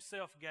Jesus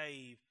himself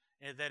gave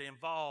and that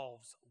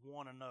involves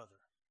one another.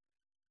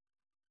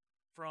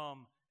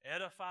 From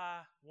edify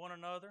one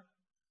another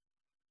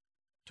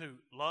to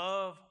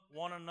love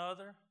one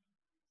another,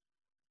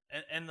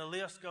 and the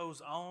list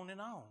goes on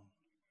and on.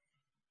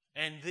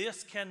 And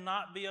this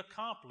cannot be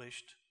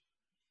accomplished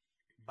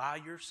by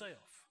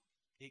yourself.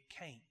 It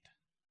can't.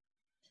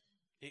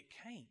 It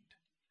can't.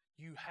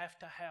 You have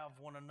to have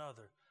one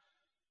another.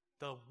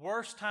 The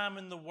worst time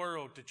in the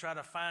world to try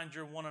to find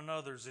your one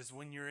another's is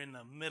when you're in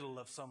the middle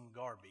of some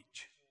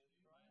garbage.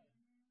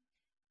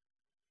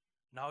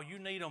 No, you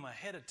need them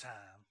ahead of time.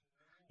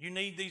 You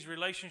need these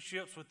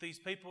relationships with these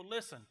people.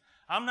 Listen,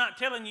 I'm not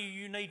telling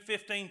you need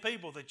 15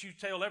 people that you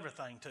tell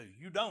everything to.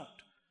 You don't.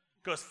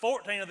 Because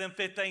 14 of them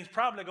 15 is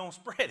probably going to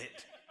spread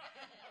it.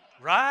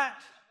 Right?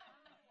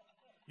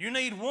 You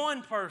need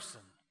one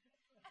person.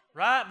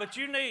 Right? But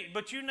you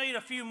need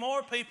a few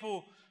more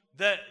people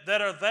that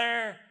are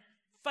there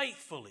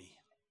faithfully.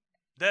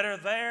 That are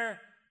there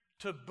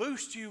to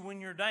boost you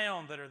when you're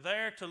down. That are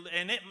there to,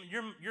 and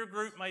your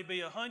group may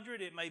be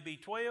 100, it may be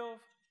 12.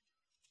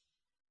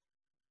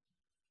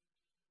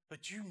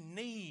 But you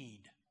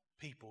need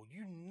people.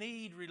 You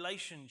need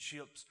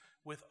relationships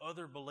with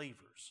other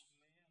believers.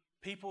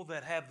 People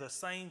that have the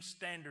same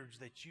standards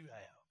that you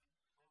have.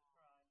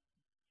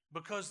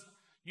 Because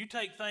you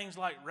take things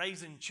like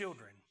raising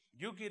children.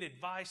 You'll get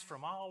advice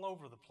from all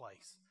over the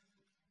place.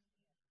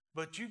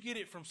 But you get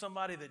it from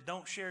somebody that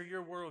don't share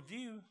your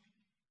worldview,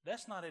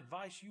 that's not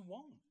advice you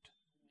want.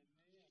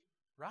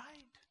 Right?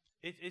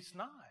 It's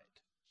not.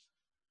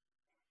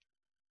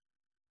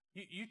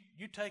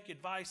 You take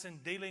advice in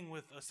dealing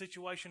with a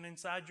situation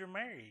inside your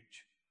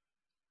marriage.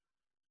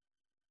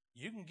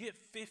 You can get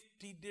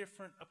 50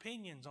 different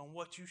opinions on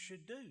what you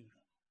should do.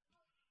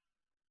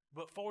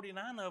 But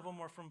 49 of them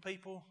are from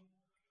people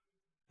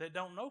that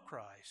don't know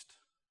Christ.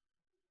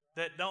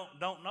 That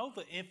don't know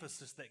the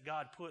emphasis that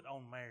God put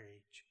on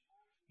marriage.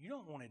 You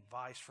don't want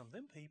advice from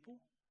them people.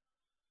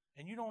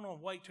 And you don't want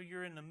to wait till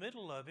you're in the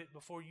middle of it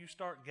before you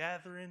start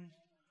gathering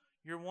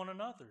your one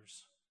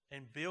another's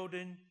and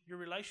building your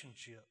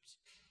relationships.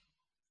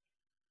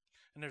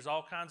 And there's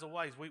all kinds of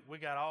ways. We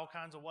got all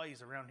kinds of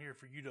ways around here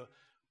for you to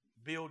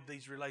build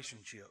these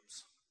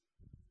relationships.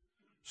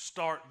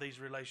 Start these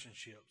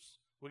relationships.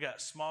 We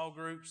got small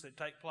groups that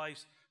take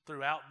place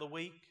throughout the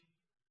week.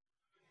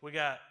 We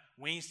got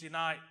Wednesday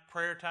night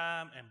prayer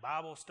time and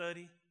Bible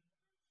study.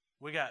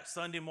 We got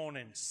Sunday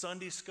morning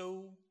Sunday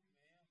school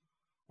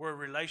where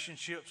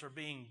relationships are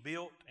being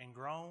built and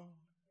grown.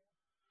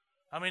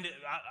 I mean,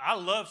 I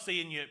love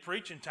seeing you at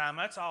preaching time.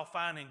 That's all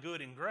fine and good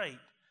and great.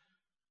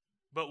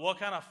 But what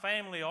kind of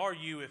family are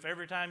you if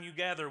every time you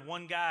gather,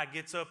 one guy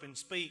gets up and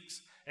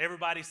speaks,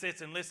 everybody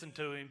sits and listens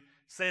to him,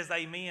 says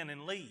amen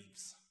and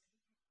leaves?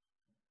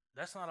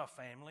 That's not a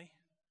family.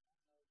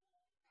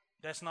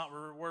 That's not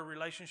where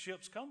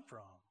relationships come from.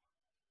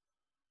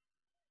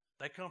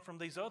 They come from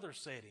these other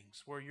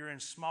settings where you're in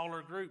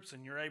smaller groups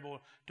and you're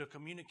able to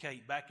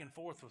communicate back and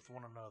forth with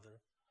one another.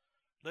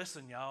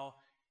 Listen, y'all.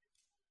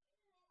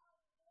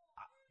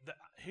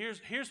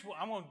 Here's what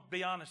I'm going to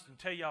be honest and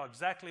tell y'all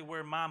exactly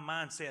where my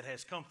mindset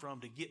has come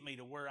from to get me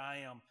to where I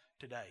am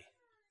today.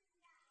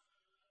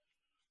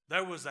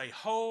 There was a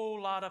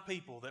whole lot of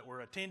people that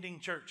were attending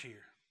church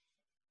here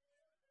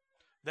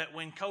that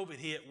when COVID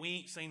hit, we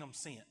ain't seen them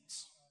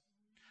since.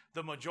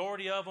 The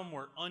majority of them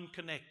were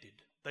unconnected.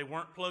 They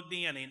weren't plugged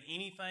in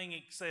anything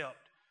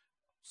except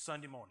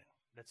Sunday morning.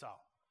 That's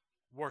all.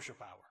 Worship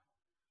hour.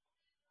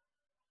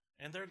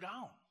 And they're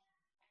gone.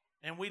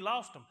 And we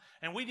lost them.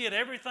 And we did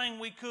everything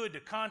we could to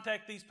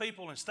contact these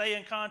people and stay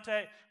in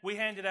contact. We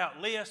handed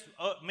out lists.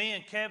 Me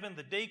and Kevin,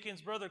 the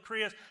deacons, Brother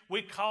Chris,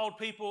 we called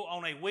people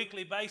on a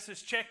weekly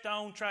basis, checked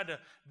on, tried to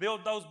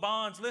build those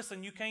bonds.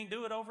 Listen, you can't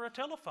do it over a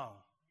telephone.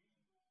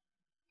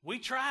 We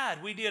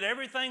tried. We did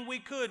everything we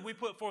could. We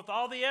put forth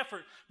all the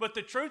effort. But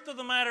the truth of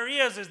the matter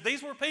is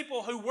these were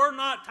people who were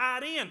not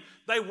tied in.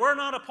 They were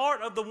not a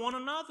part of the one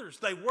another's.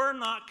 They were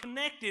not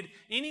connected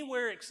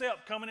anywhere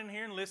except coming in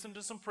here and listening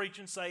to some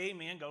preaching, say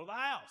amen, go to the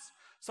house.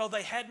 So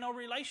they had no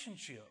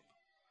relationship.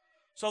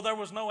 So there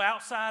was no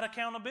outside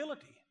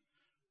accountability.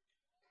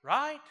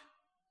 Right?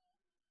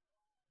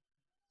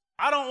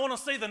 I don't want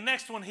to see the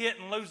next one hit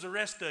and lose the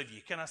rest of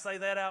you. Can I say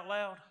that out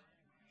loud?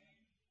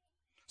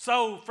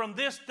 So from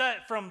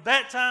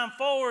that time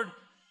forward,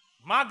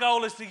 my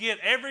goal is to get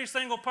every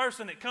single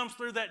person that comes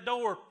through that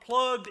door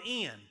plugged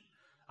in.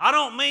 I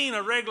don't mean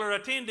a regular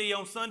attendee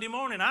on Sunday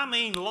morning. I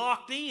mean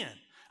locked in.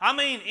 I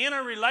mean in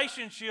a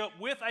relationship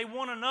with a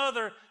one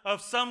another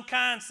of some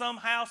kind,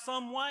 somehow,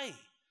 some way.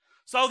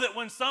 So that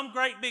when some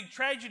great big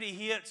tragedy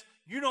hits,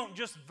 you don't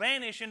just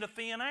vanish into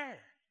thin air.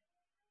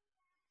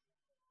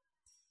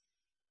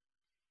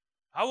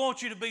 I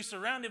want you to be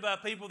surrounded by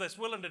people that's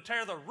willing to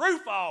tear the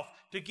roof off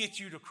to get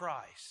you to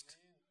Christ.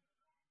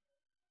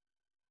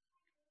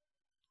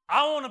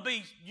 I want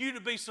you to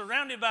be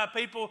surrounded by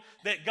people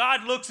that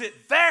God looks at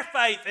their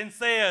faith and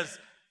says,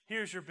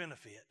 here's your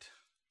benefit.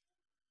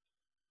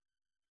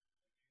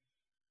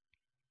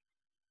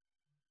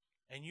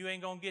 And you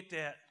ain't going to get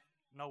that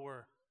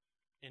nowhere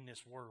in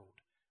this world.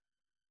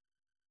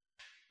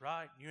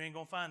 Right? You ain't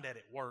going to find that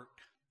at work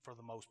for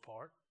the most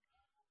part.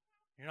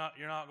 You're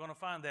not going to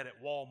find that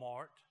at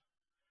Walmart,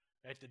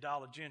 at the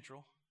Dollar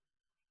General,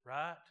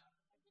 right?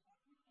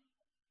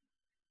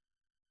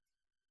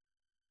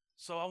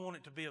 So I want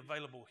it to be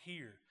available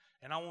here.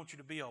 And I want you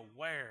to be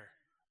aware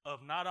of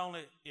not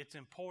only its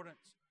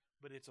importance,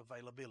 but its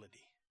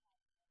availability.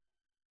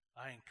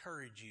 I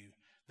encourage you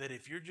that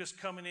if you're just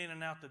coming in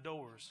and out the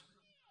doors,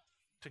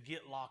 to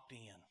get locked in,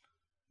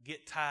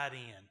 get tied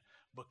in,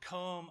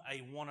 become a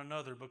one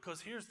another.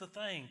 Because here's the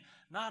thing,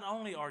 not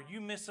only are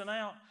you missing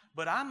out,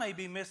 but I may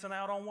be missing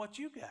out on what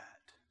you got.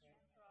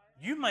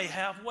 You may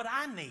have what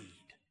I need.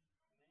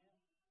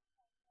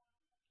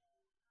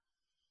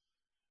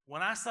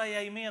 When I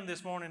say amen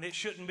this morning, it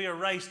shouldn't be a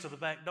race to the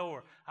back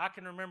door. I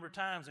can remember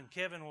times, and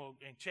Kevin will,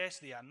 and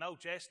Chastity, I know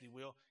Chastity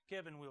will,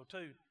 Kevin will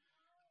too.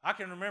 I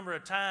can remember a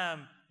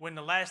time when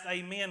the last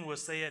amen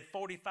was said,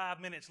 45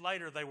 minutes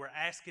later they were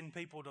asking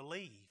people to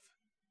leave.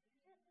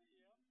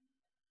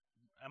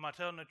 Am I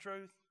telling the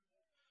truth?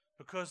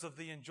 Because of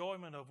the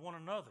enjoyment of one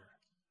another.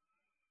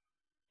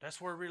 That's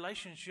where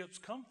relationships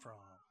come from.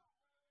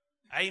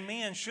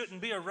 Amen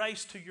shouldn't be a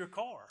race to your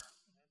car.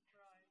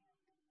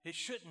 It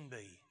shouldn't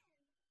be.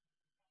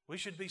 We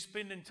should be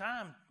spending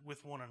time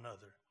with one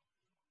another.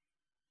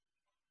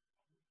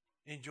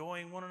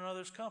 Enjoying one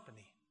another's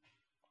company.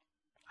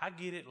 I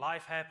get it.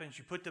 Life happens.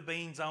 You put the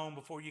beans on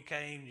before you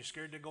came. You're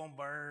scared they're going to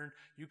burn.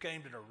 You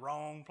came to the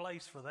wrong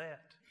place for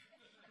that.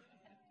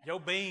 Your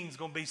beans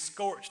going to be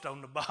scorched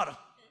on the bottom.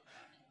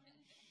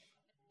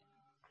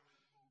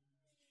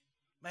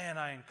 Man,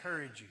 I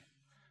encourage you.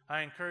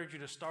 I encourage you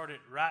to start it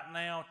right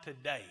now,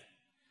 today.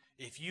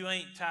 If you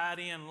ain't tied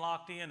in,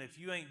 locked in, if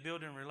you ain't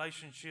building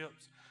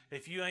relationships,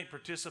 if you ain't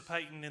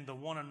participating in the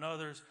one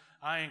another's,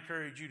 I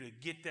encourage you to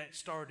get that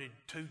started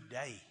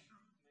today.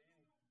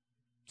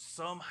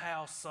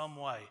 Somehow, some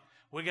way.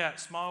 We got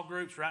small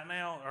groups right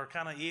now are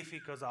kind of iffy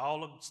because of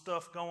all the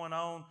stuff going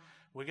on.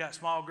 We got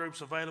small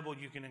groups available.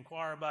 You can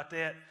inquire about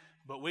that.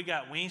 But we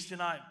got Wednesday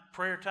night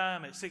prayer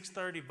time at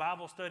 6:30,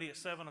 Bible study at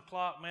 7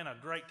 o'clock. Man, a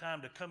great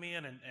time to come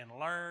in and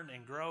learn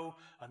and grow.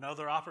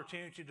 Another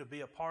opportunity to be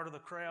a part of the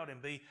crowd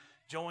and be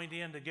joined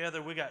in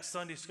together. We got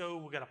Sunday school.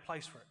 We got a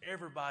place for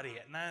everybody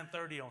at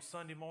 9:30 on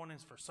Sunday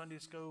mornings for Sunday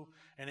school.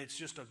 And it's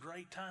just a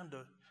great time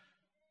to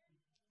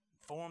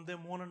form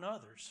them one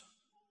another's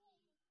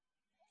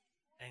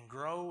and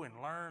grow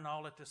and learn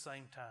all at the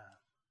same time.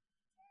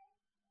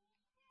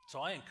 So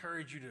I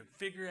encourage you to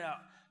figure out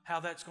how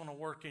that's going to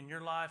work in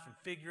your life and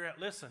figure out,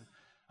 listen,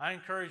 I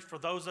encourage for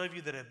those of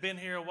you that have been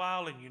here a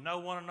while and you know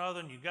one another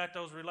and you got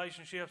those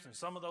relationships and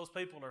some of those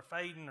people are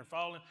fading or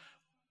falling,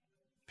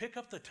 pick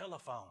up the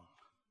telephone.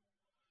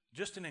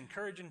 Just an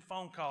encouraging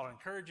phone call,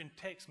 encouraging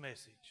text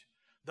message.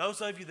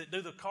 Those of you that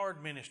do the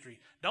card ministry,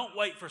 don't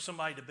wait for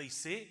somebody to be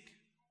sick.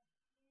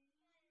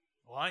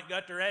 Well, I ain't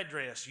got their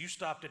address. You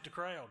stopped at the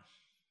crowd.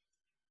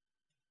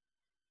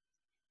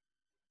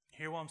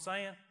 Hear what I'm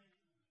saying?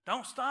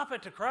 Don't stop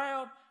at the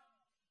crowd.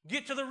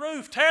 Get to the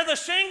roof. Tear the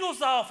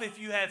shingles off if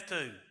you have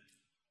to.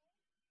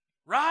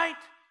 Right?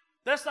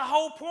 That's the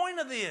whole point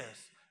of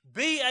this.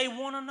 Be a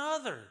one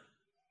another.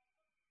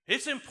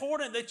 It's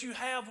important that you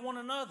have one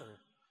another,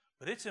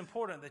 but it's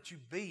important that you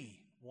be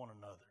one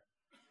another.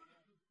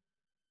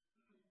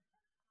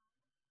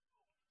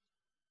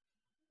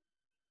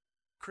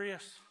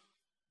 Chris,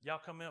 y'all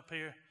come up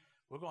here.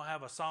 We're going to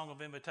have a song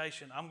of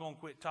invitation. I'm going to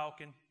quit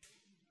talking.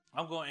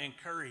 I'm going to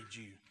encourage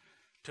you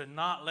to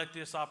not let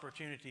this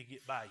opportunity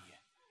get by you.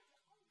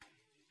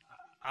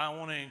 I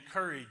want to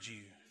encourage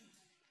you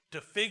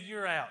to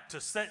figure out,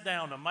 to sit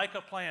down, to make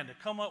a plan, to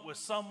come up with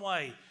some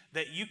way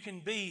that you can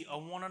be a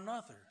one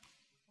another.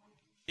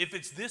 If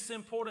it's this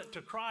important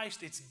to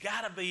Christ, it's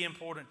got to be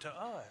important to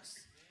us.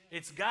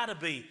 It's got to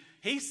be.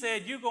 He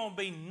said you're going to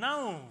be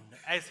known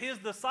as His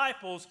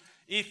disciples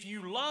if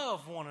you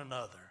love one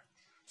another,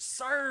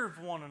 serve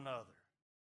one another.